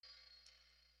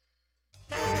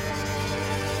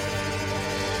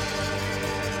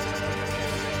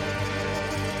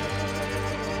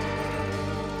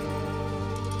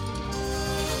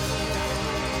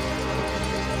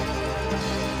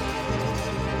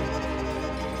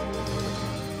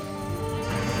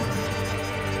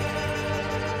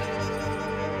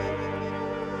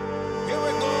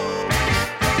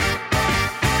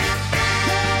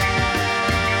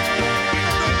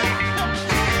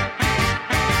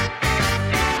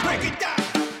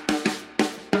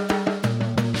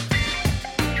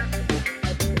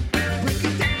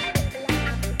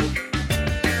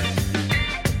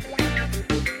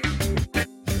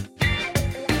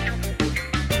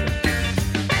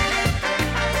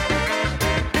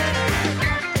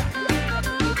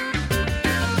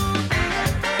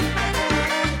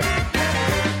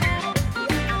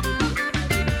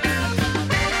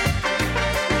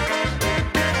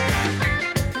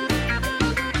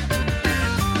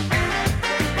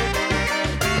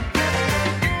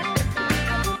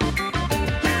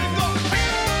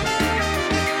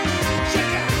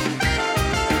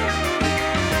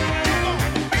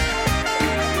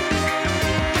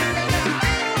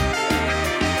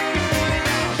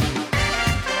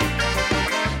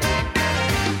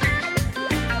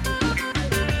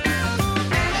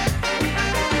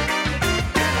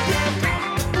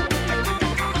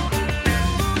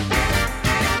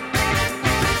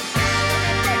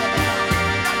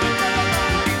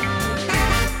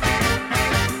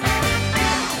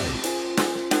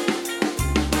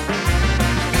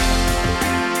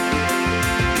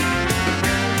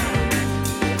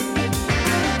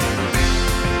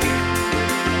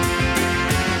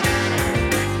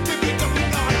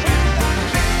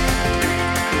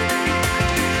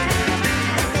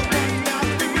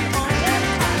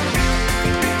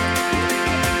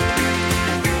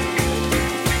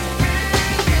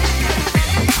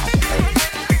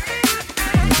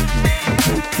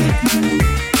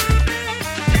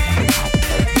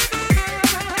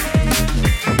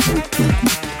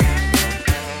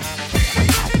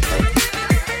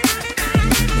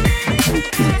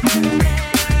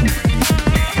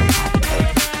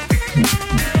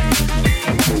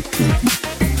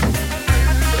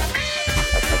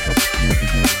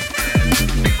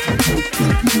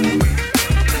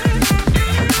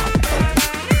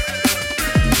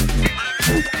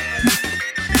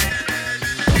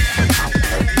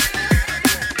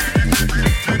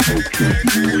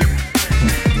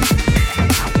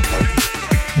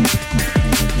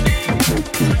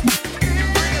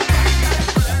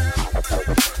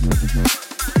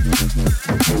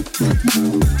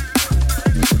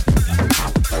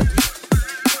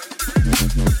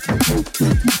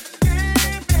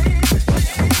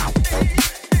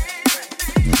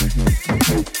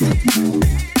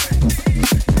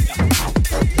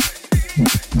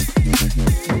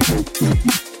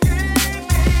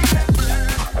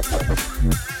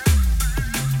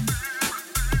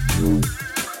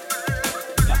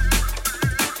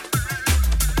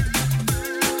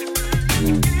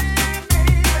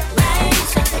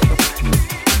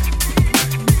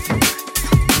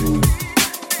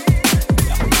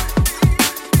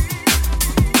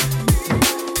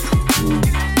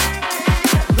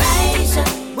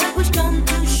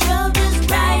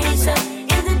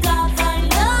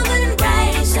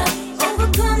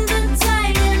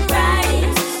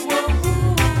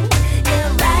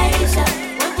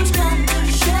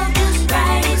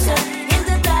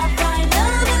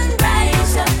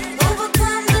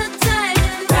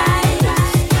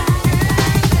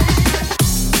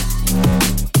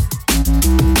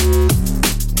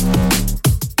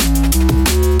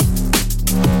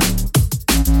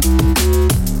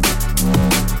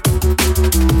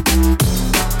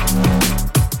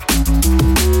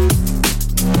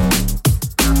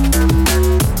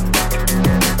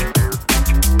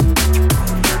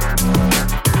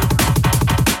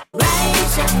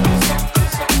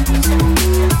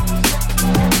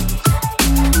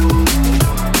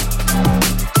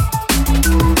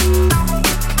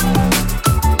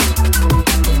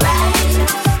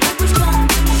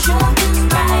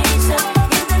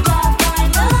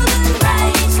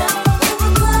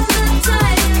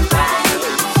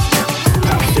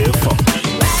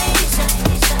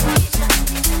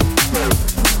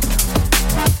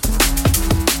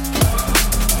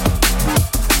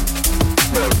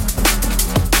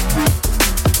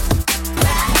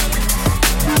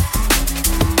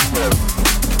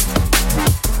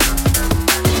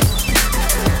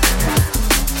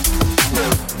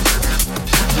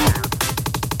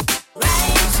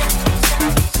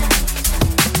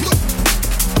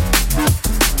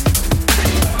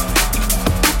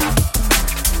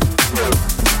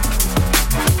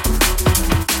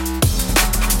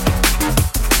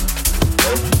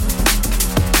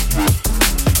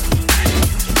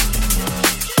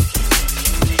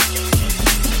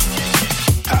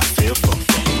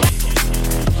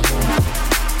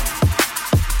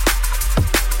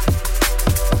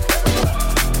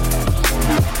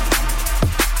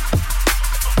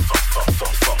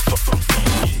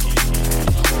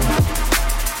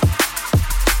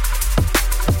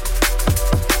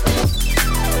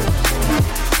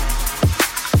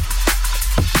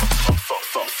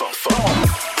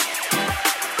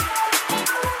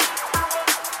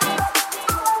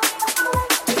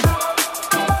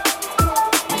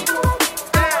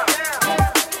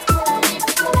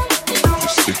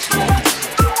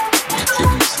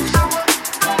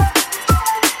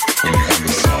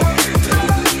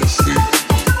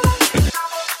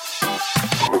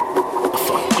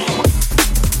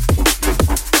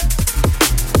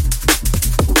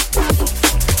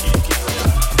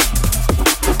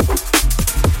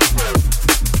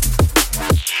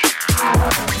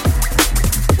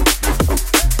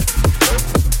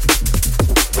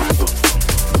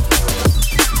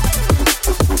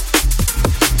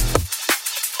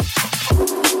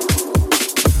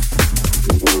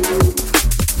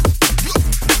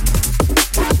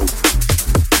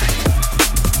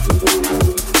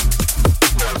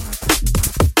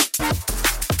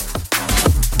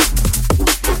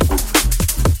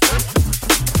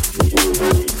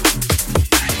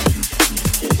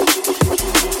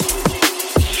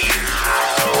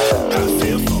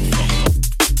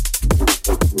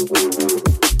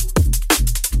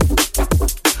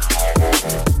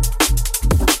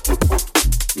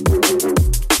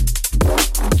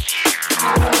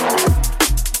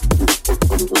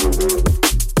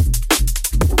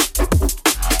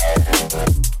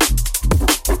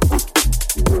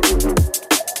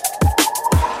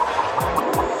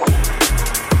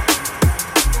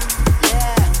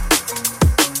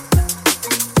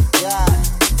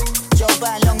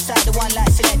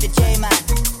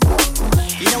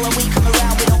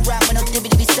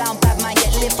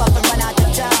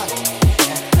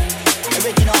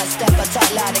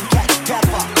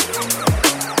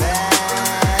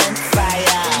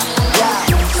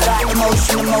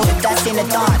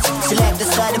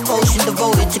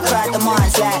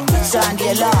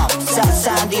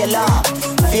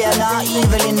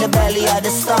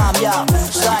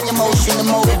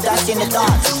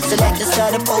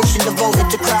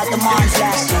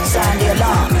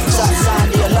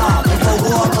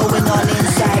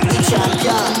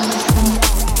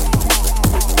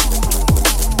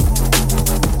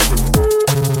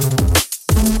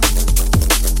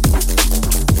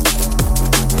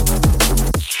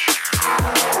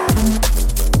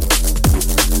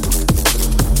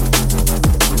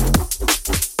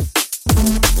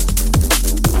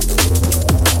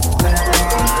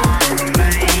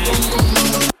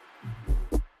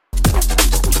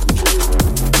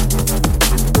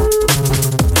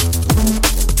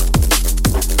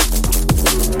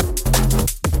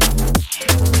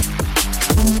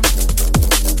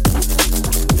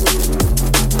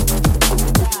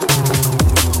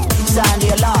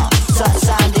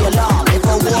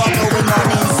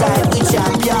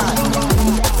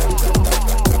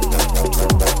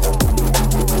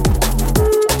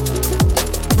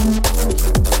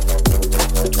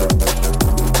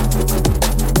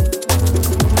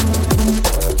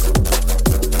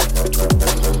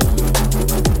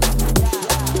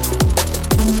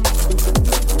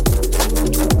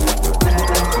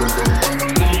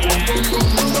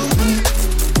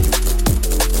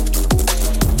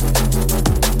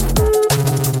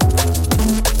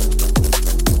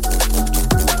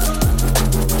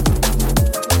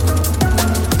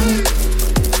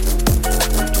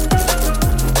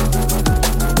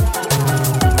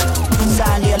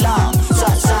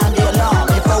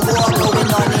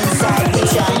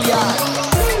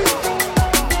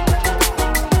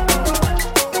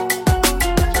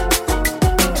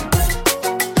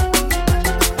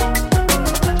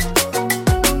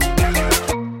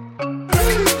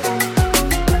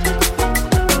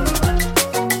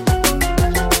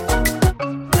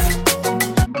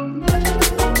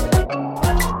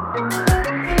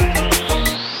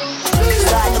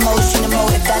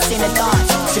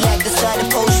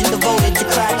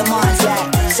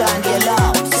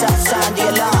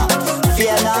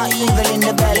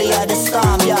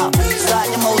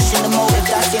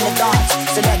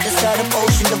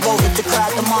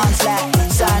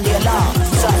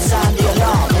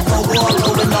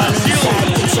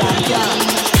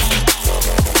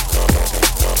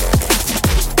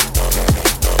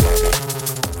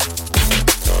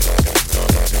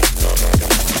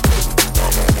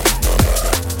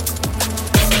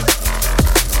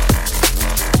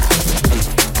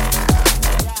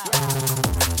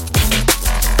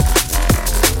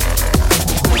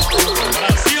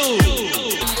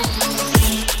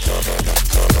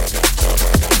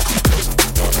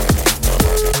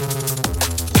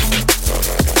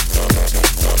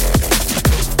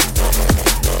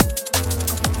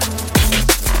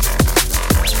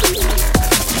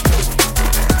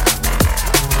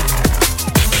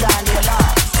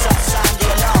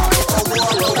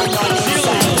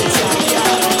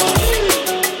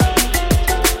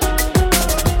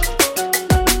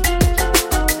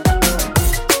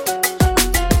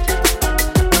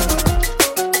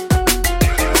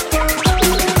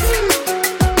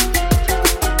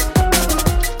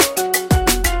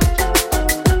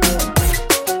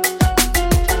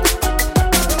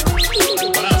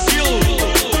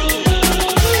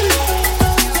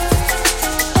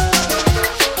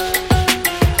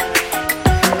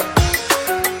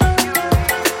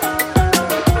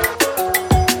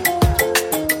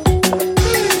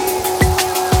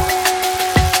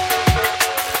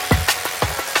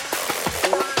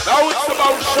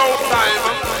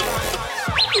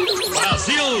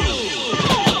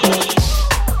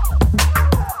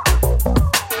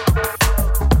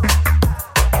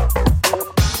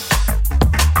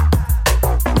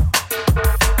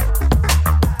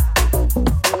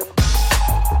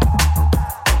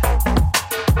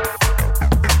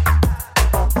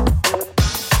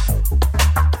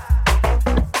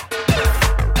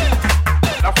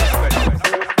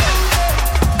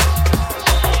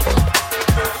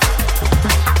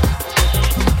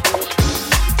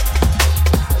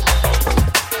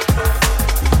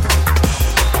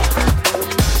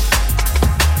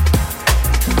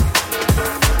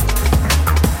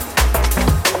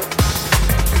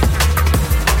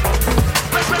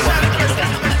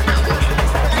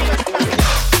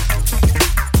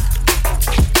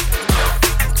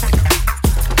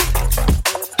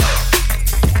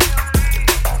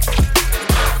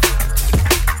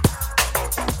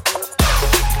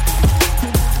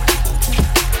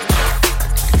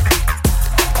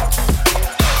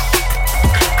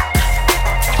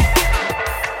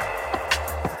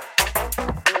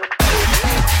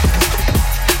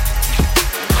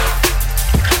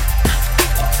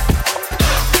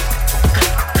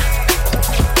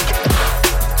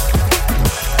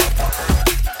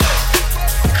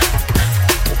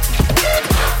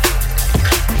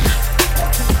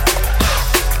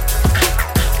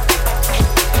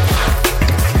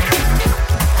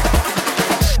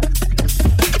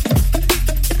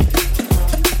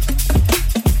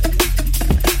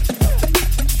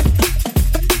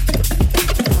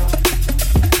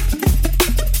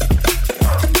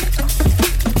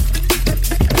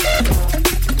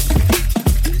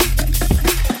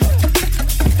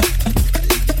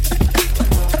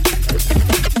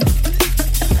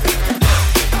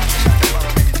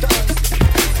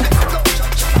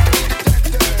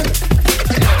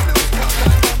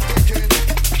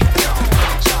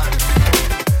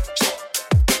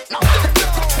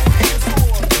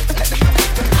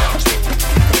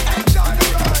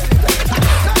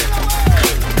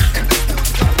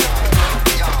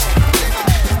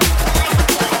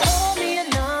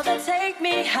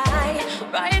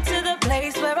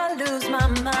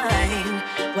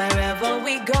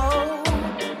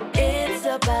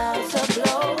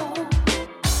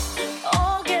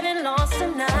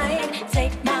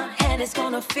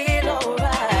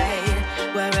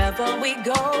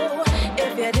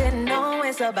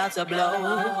About to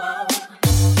blow.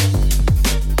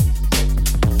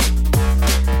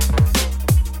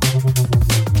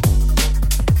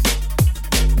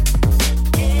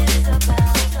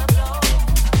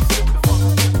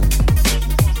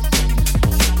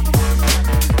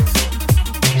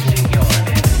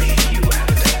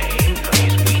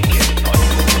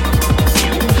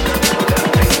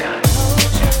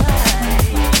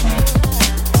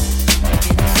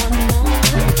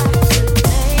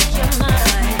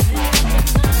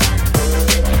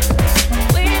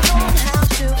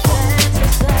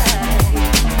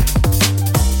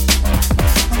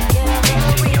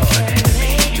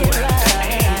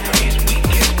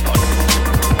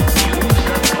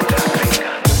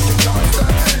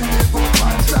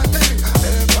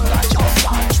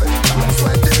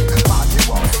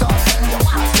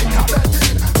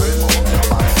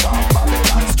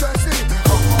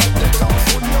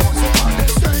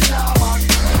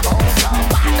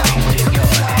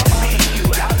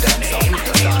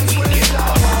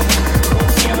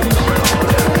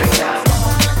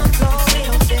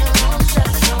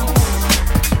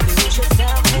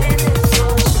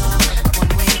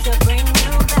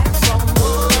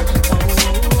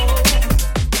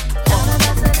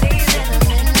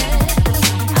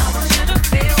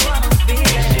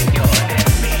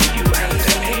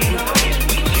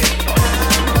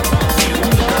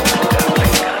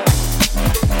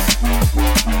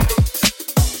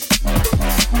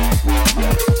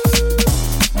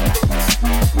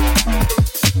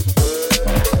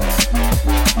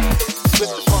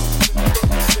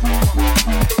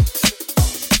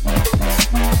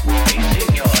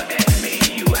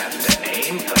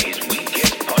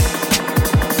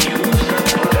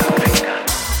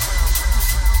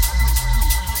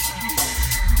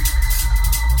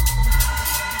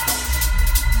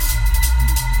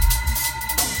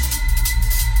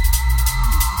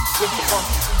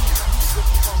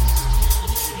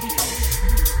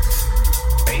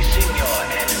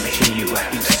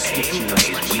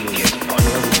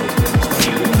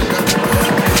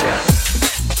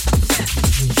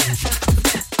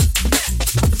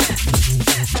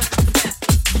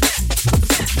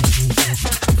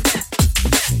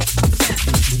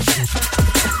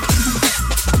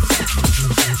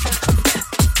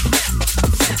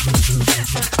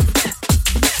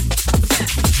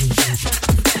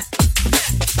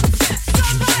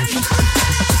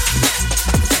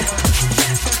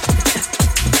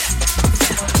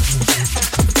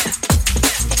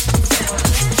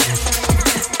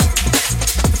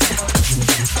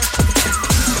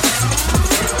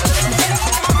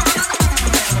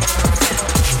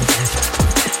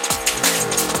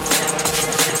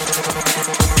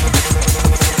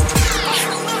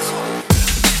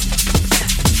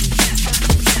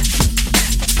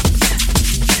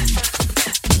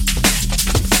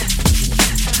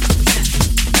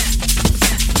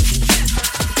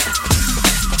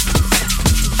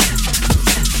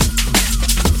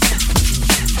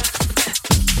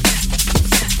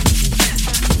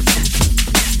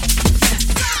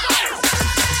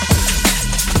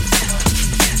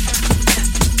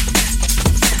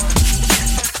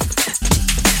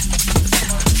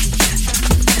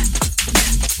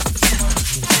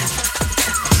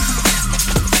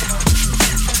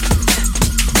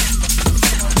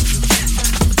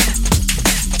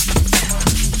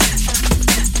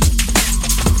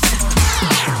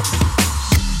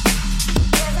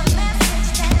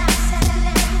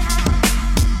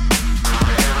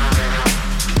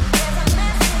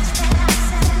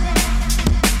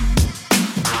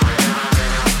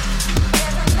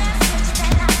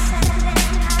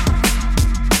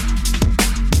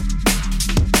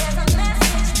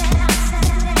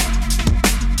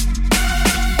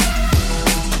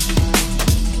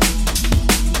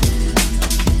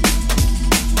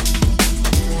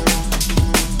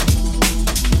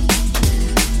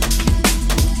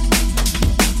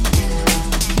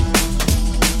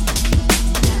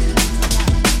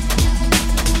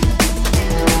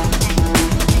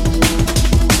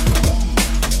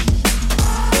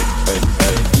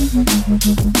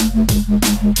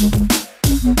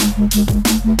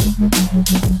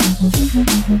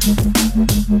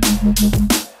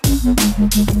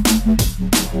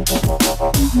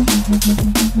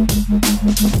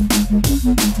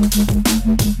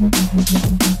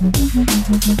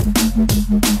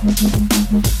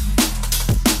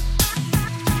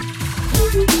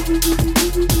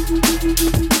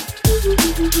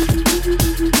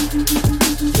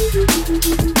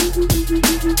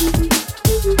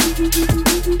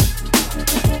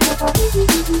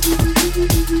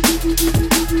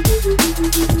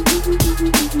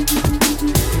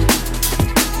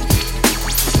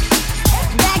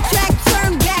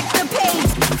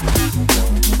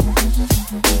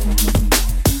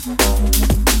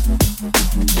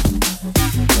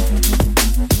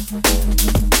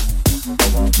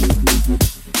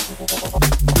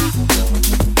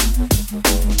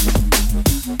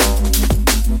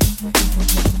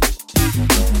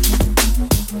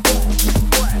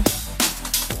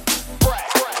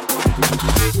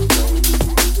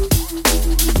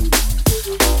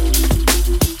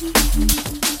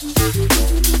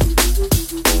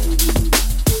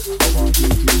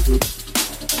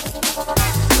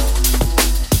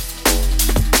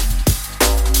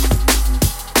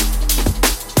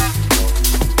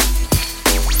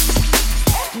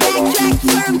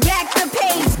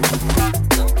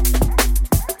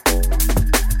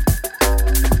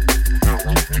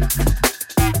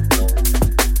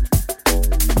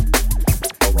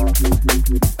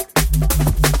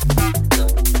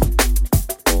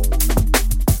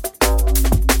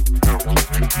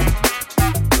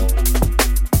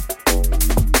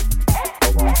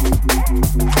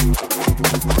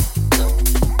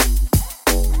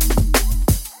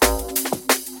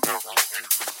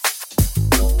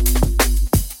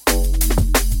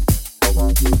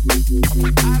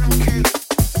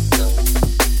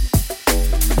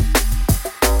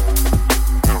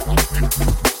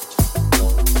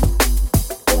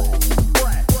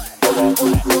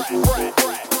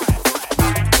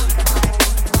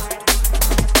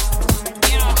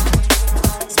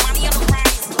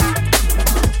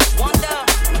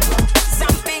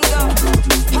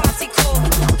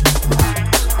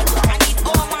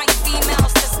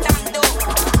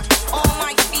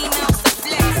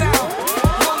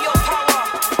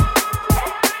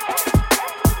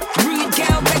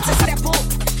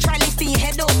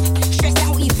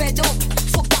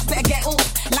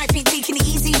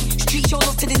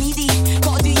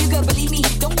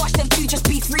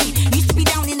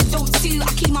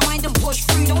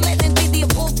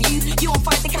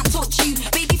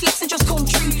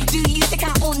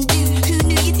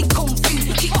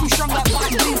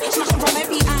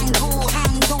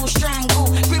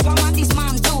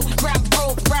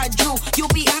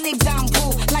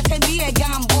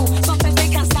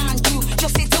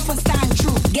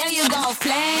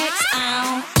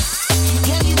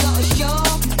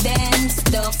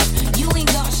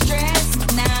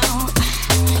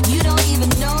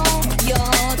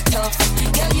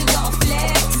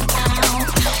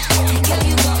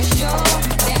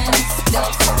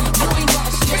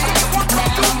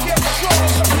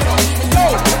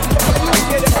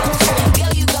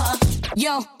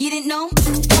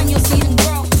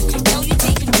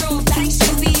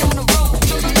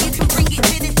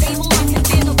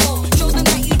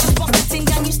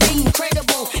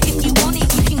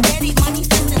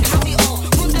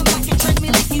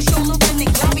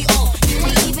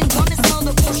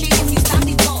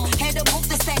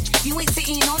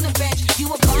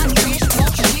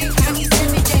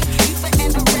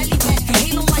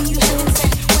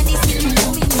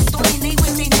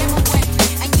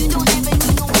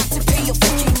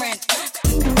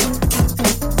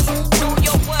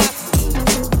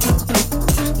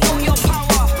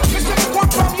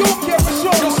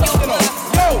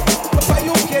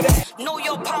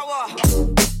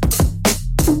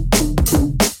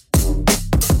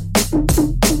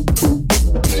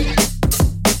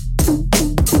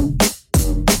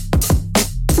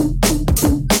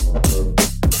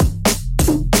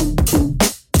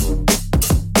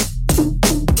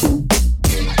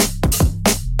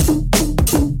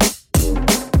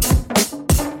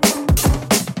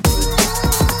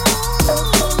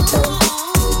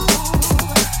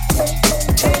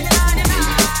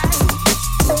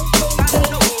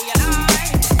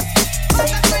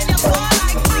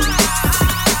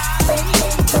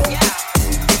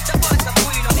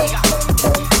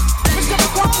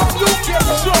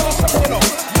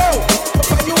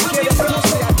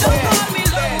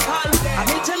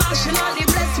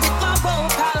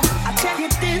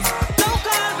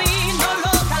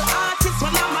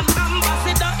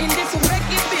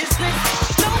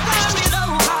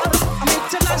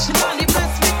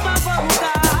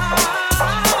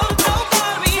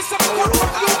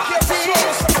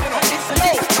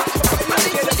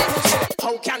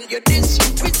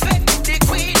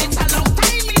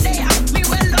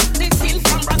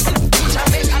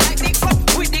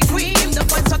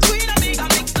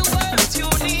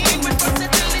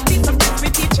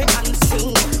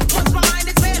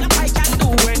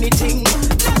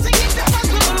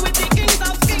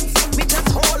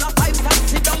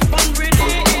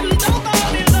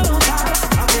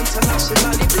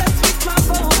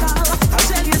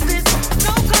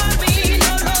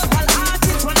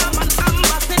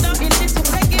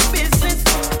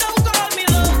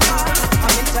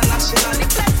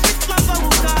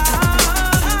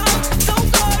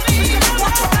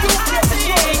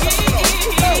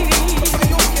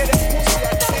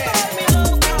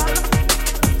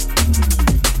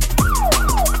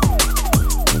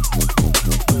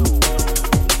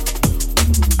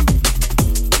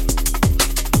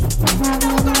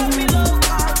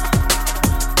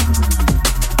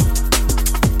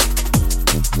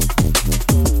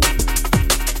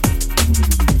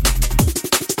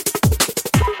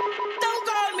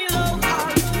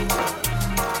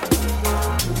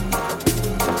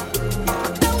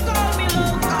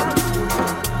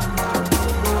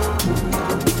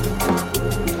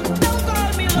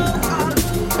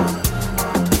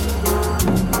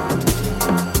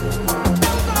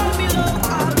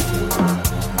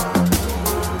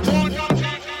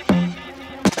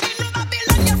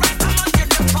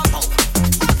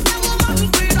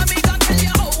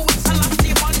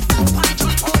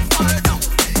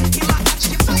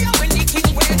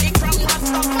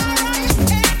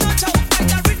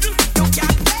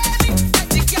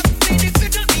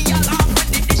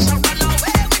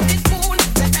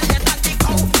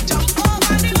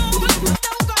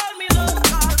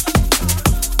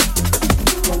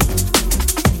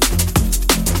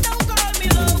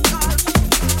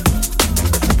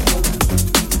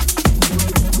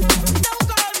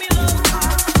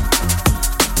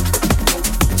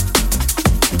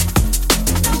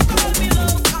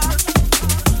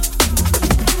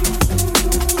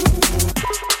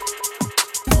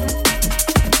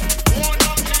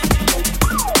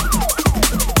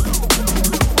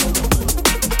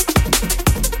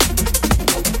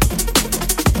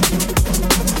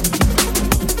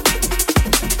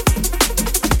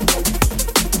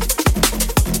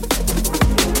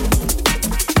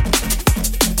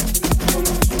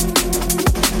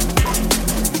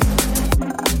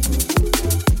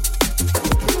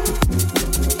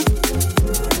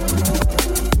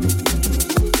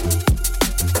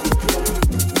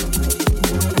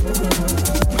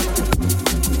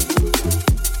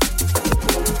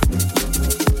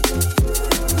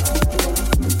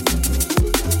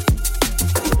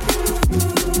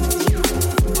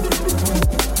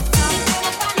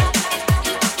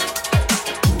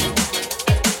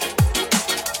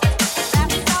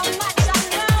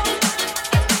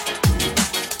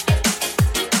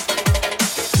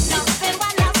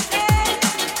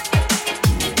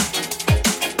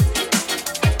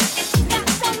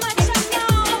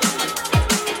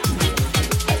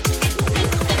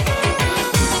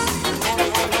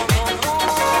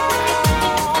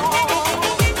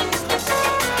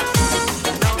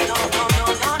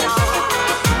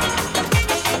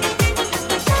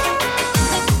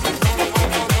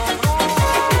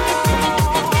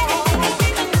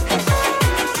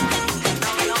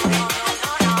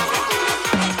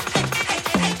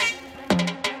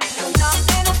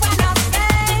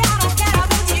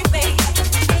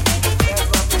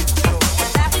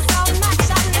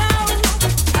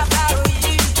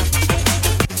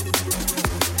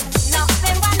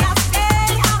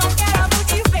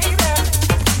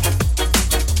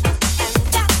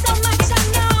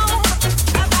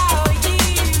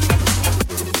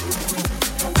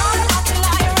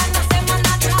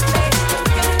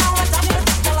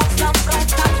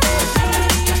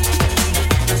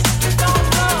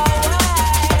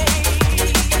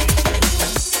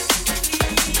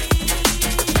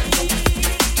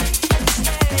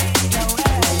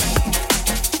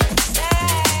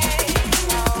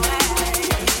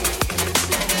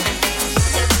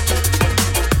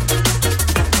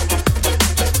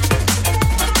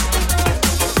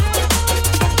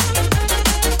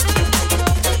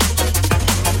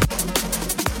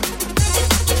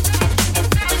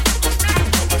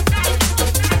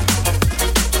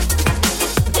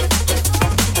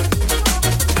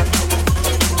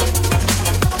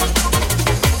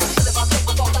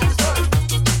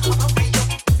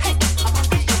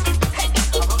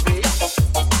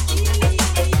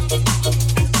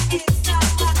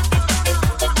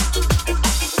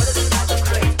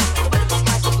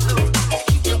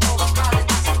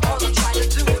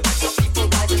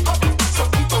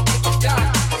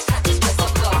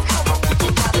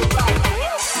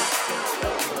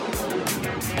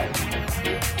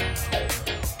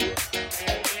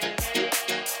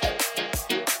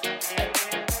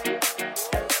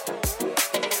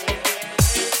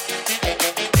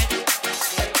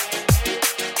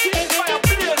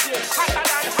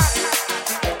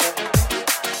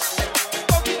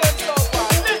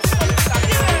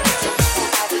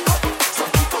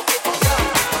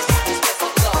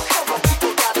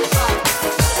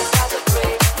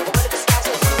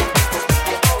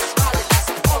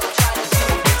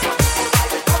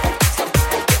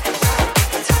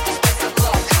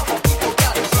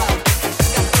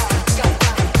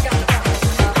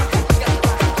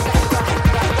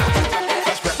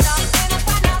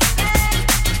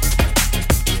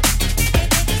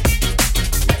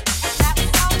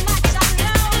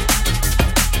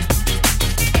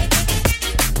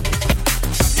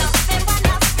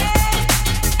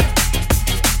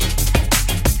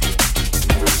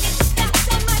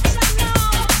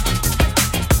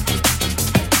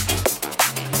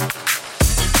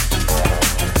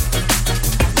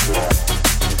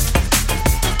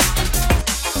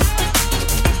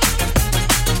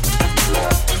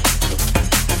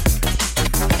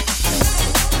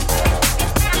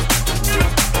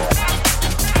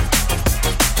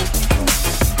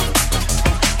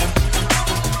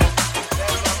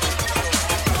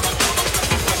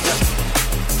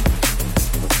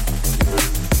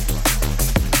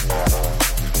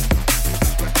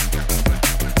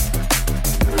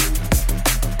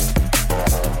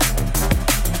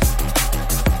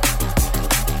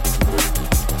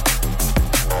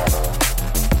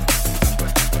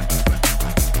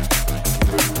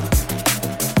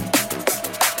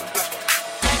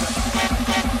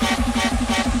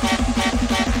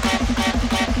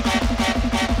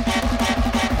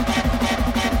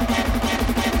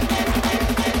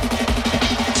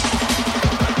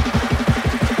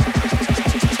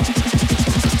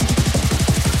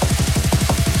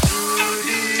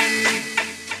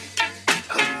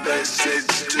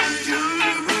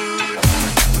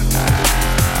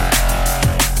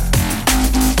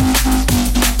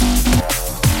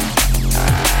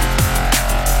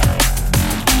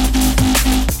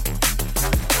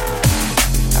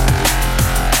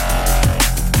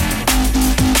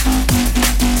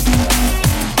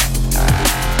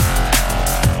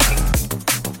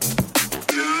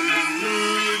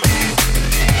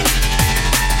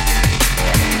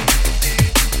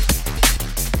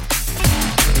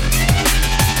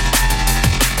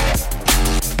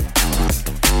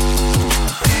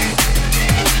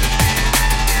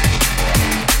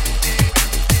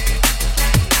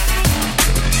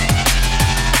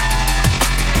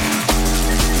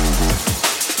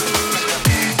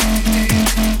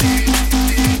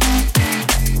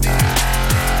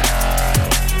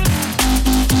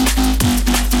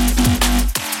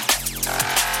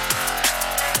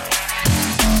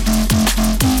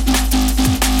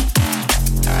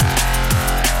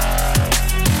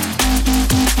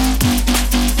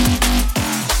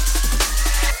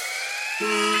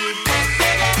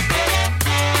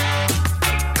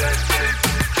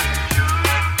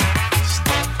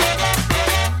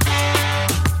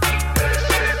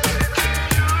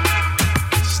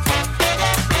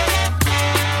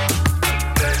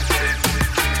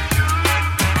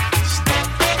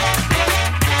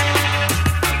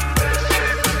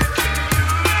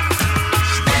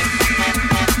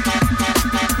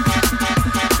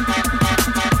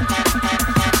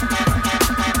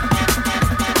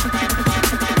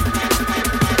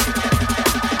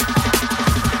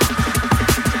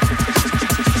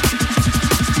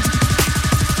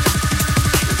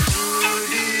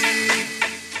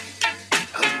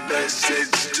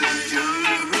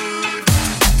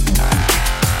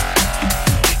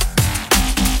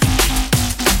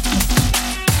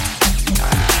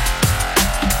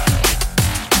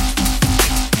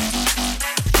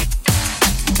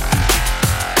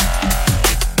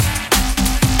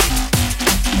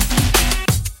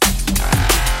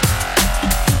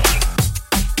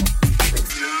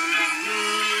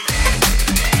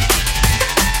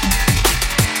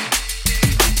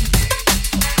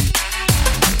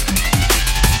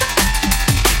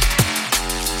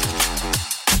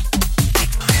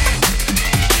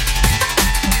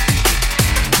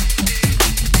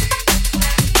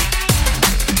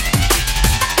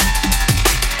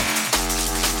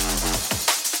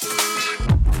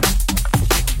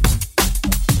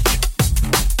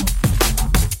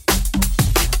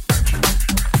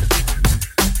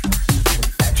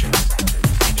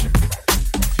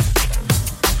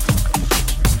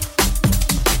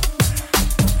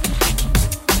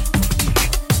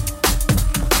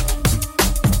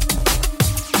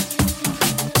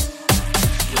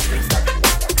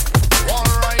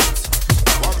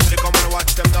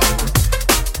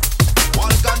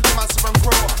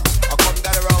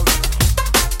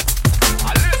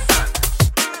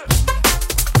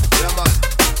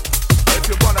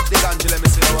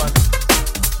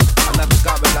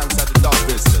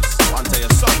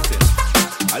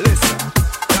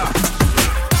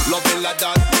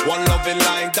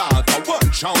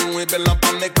 watch how we build up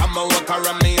and me come and walk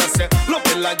around me. I say, love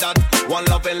it like that, one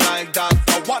love it like that.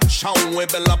 Watch how we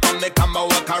build up and me come and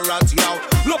walk around, yo.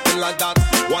 Love it like that,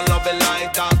 one love it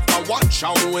like that. Watch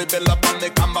how we build up and me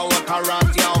come and walk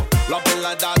around, yo. Love it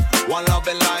like that, one love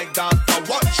it like that.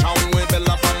 Watch how we build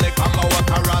up and me come and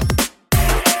walk around.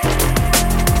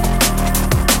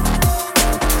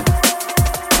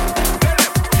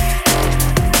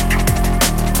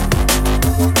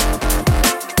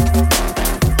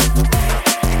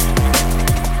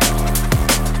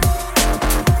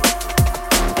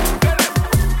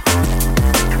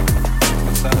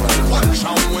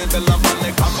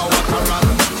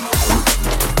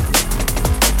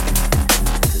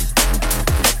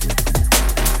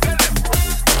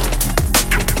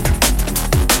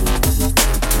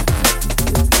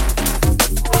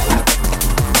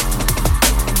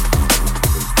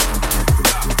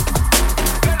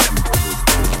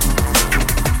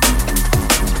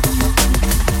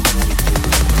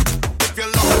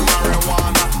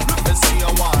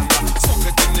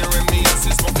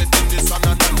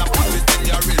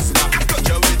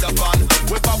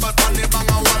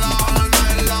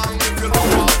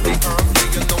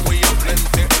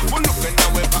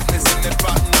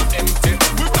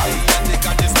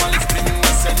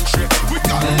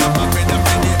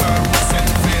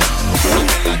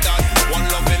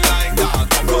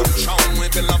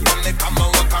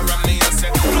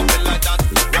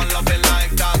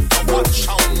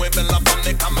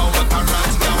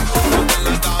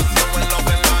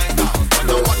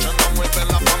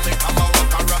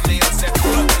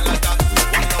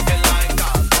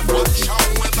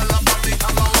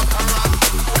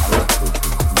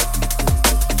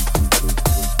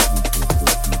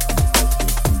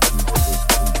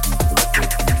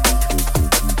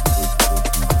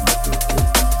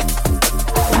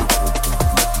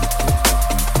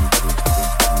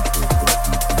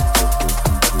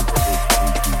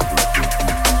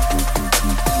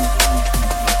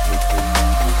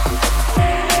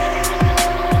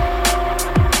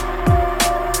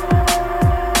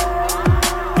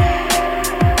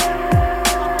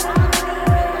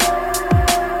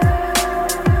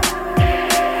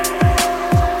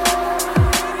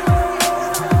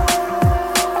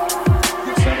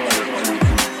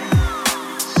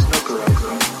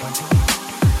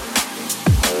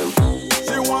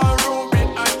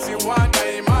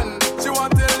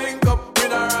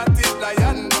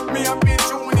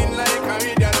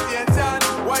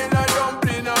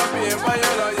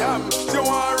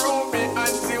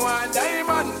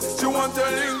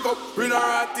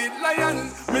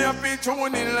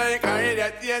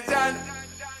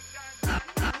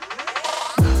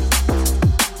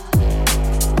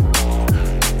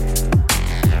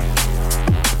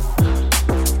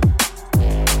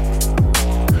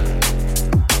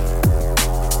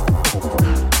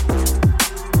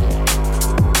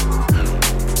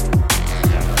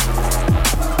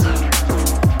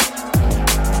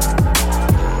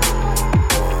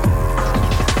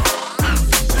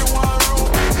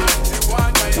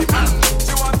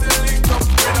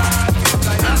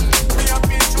 Me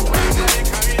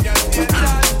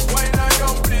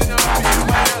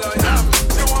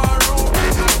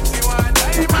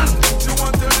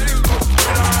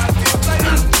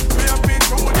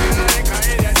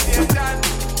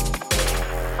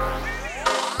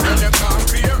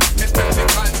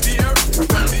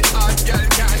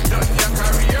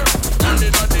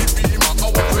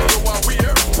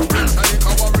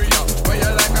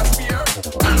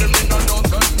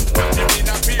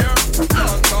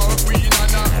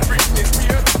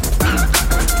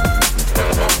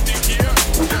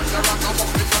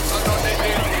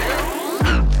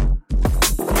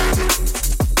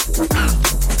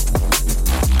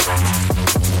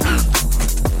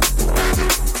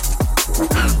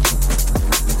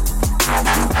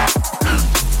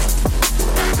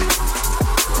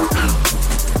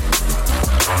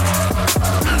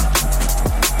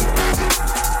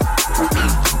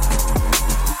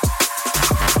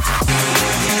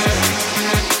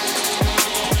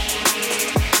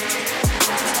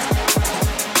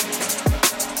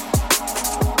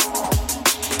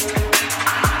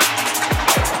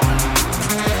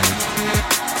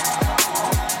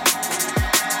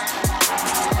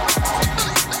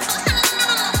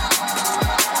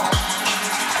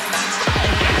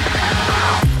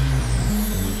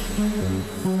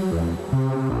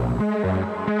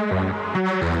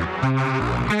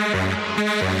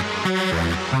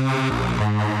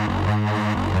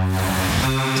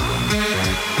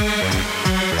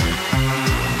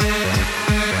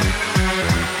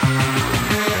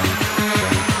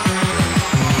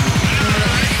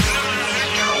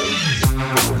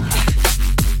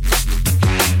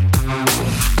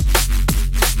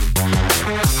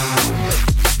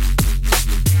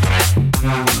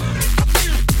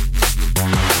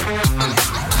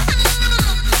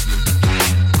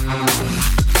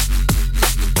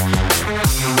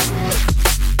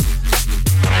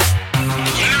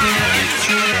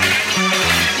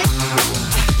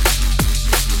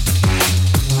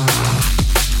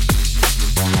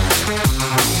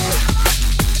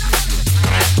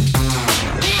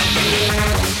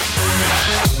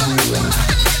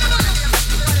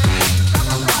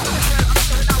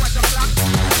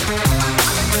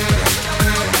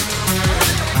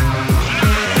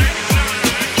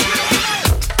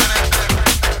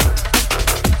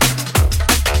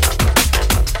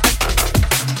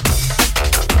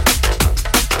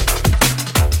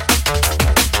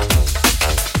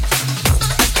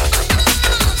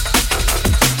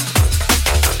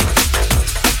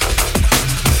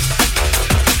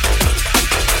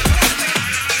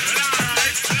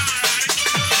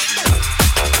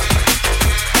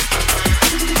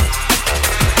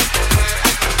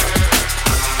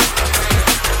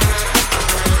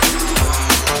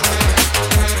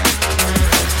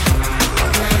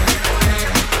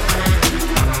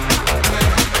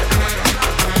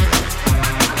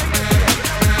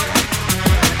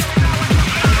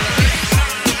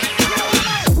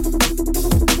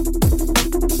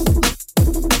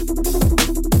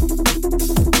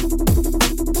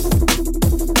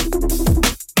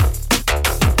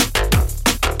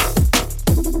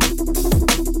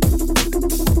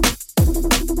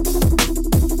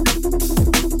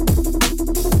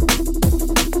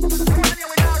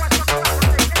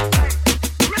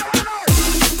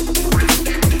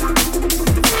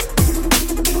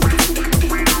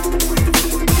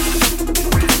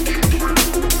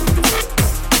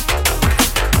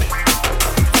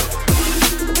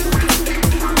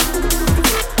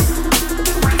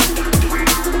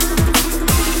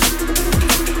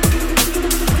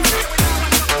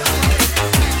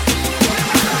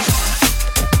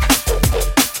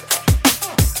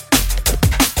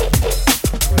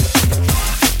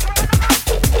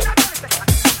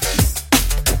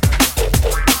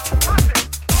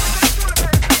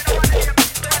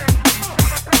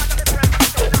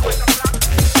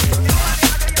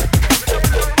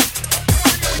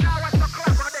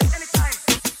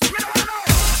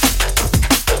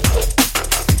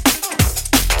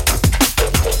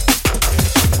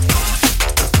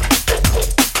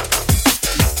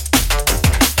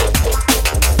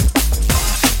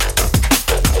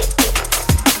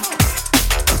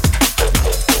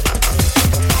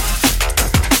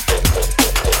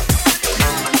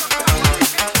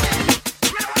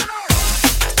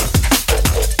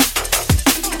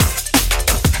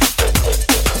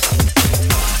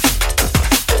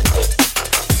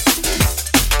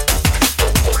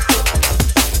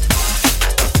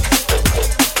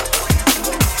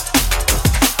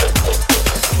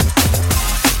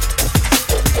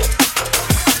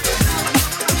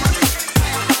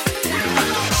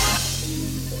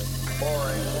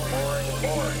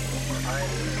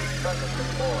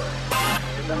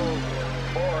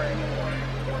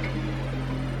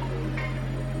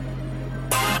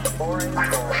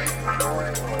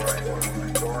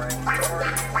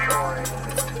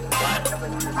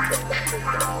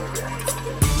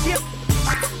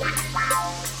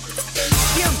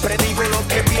Siempre digo lo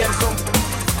que pienso.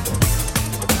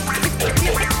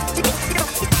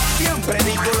 Siempre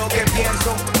digo lo que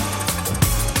pienso.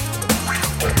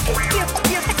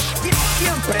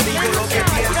 Siempre digo lo que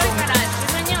pienso.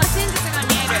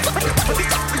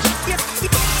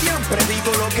 Siempre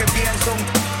digo lo que pienso.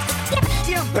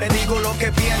 Siempre digo lo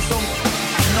que pienso.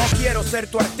 No quiero ser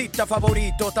tu artista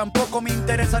favorito, tampoco me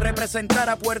interesa representar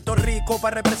a Puerto Rico.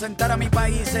 Para representar a mi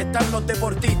país están los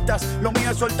deportistas. Lo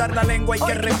mío es soltar la lengua y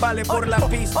que resbale por la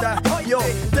pista. Yo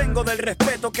tengo del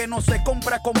respeto que no se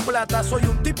compra con plata. Soy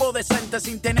un tipo decente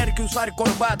sin tener que usar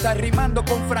corbata. Rimando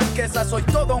con franqueza, soy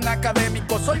todo un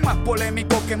académico. Soy más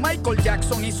polémico que Michael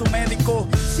Jackson y su médico.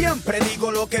 Siempre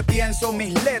digo lo que pienso.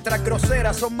 Mis letras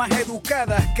groseras son más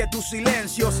educadas que tu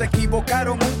silencio. Se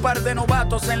equivocaron un par de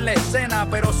novatos en la escena,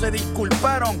 pero se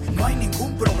disculparon, no hay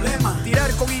ningún problema.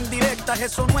 Tirar con indirectas,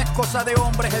 eso no es cosa de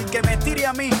hombres. El que me tire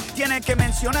a mí tiene que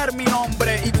mencionar mi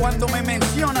nombre. Y cuando me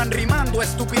mencionan rimando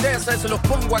estupideces, los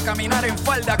pongo a caminar en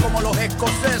falda como los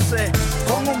escoceses.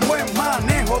 Con un buen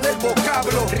manejo del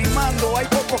vocablo, rimando hay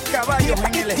pocos caballos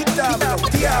en el establo.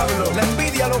 Diablo, la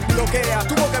envidia los bloquea.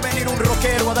 Tuvo que venir un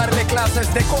rockero a darle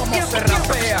clases de cómo se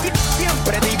rapea.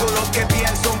 Siempre digo lo que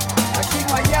pienso. Aquí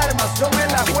no hay armas, yo me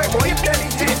la juego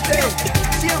inteligente.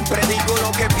 Siempre digo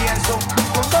lo que pienso.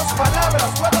 Con dos palabras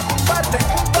puedo tumbarte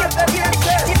un par de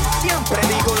dientes. Siempre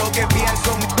digo lo que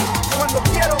pienso. Cuando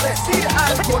quiero decir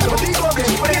algo lo digo de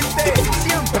frente.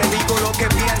 Siempre digo lo que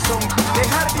pienso.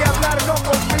 Dejar de hablar no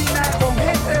combina con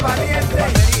gente valiente.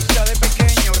 Baterista de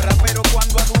pequeño, rapero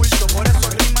cuando adulto. Por eso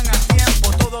riman a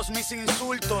tiempo todos mis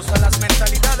insultos. A las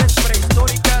mentalidades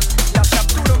prehistóricas las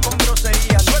capturo con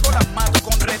groserías, luego las mato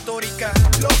con retórica.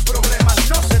 Los problemas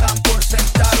no se dan por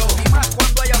sentado, y más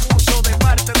cuando hay abuso de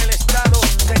parte del Estado.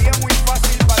 Sería muy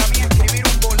fácil para mí escribir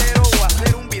un bolero o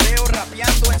hacer un video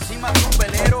rapeando encima de un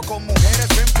velero con mujeres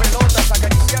en pelotas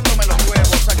acariciándome los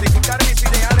huevos. Sacrificar mis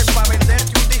ideales para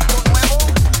venderte un disco nuevo.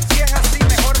 Si es así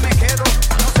mejor me quedo.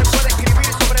 No se puede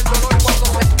escribir sobre el dolor cuando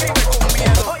se escribe con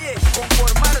miedo. Oye,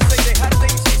 conformarse y dejar de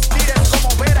insistir es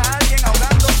como ver a alguien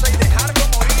ahogándose y dejarlo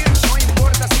morir. No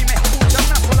importa si me escucha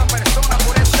una sola persona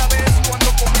por esta vez. Cuando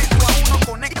conecto a uno,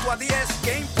 conecto a 10.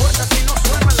 ¿Qué importa si no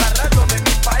suena en la radio de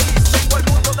mi país? Tengo el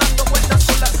mundo dando vueltas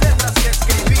con las letras que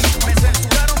escribí. Me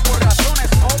censuraron por razones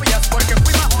obvias, porque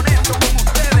fui más honesto con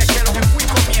ustedes que lo que fui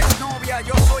con mi exnovia.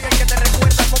 Yo soy el que te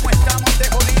recuerda cómo estamos de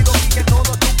jodidos y que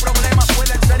todos tus problemas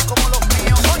pueden ser como los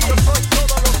míos. Yo soy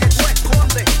todo lo que tú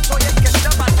escondes. Soy el que está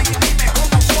para ti. Dime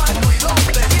cómo, cuándo y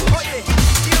dónde. Oye,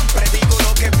 siempre digo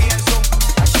lo que pienso.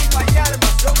 Aquí no hay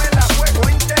armas, yo me la juego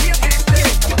inteligente.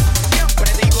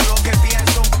 Siempre digo lo que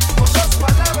pienso. Con dos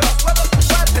palabras puedo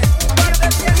tumbarte un par de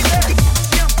dientes.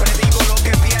 Siempre digo lo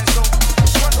que pienso.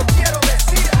 Cuando quiero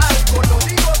decir algo lo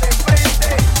digo de frente.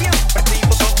 Siempre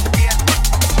digo lo que pienso.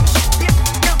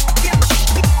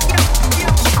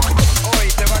 Hoy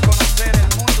te va a conocer el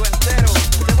mundo entero.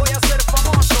 Te voy a hacer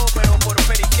famoso, pero por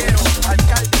periquero.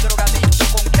 Alcalde drogadicto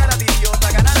con cara de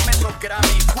idiota. Ganarme esos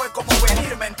Grammy fue como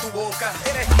venirme en tu boca.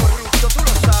 Eres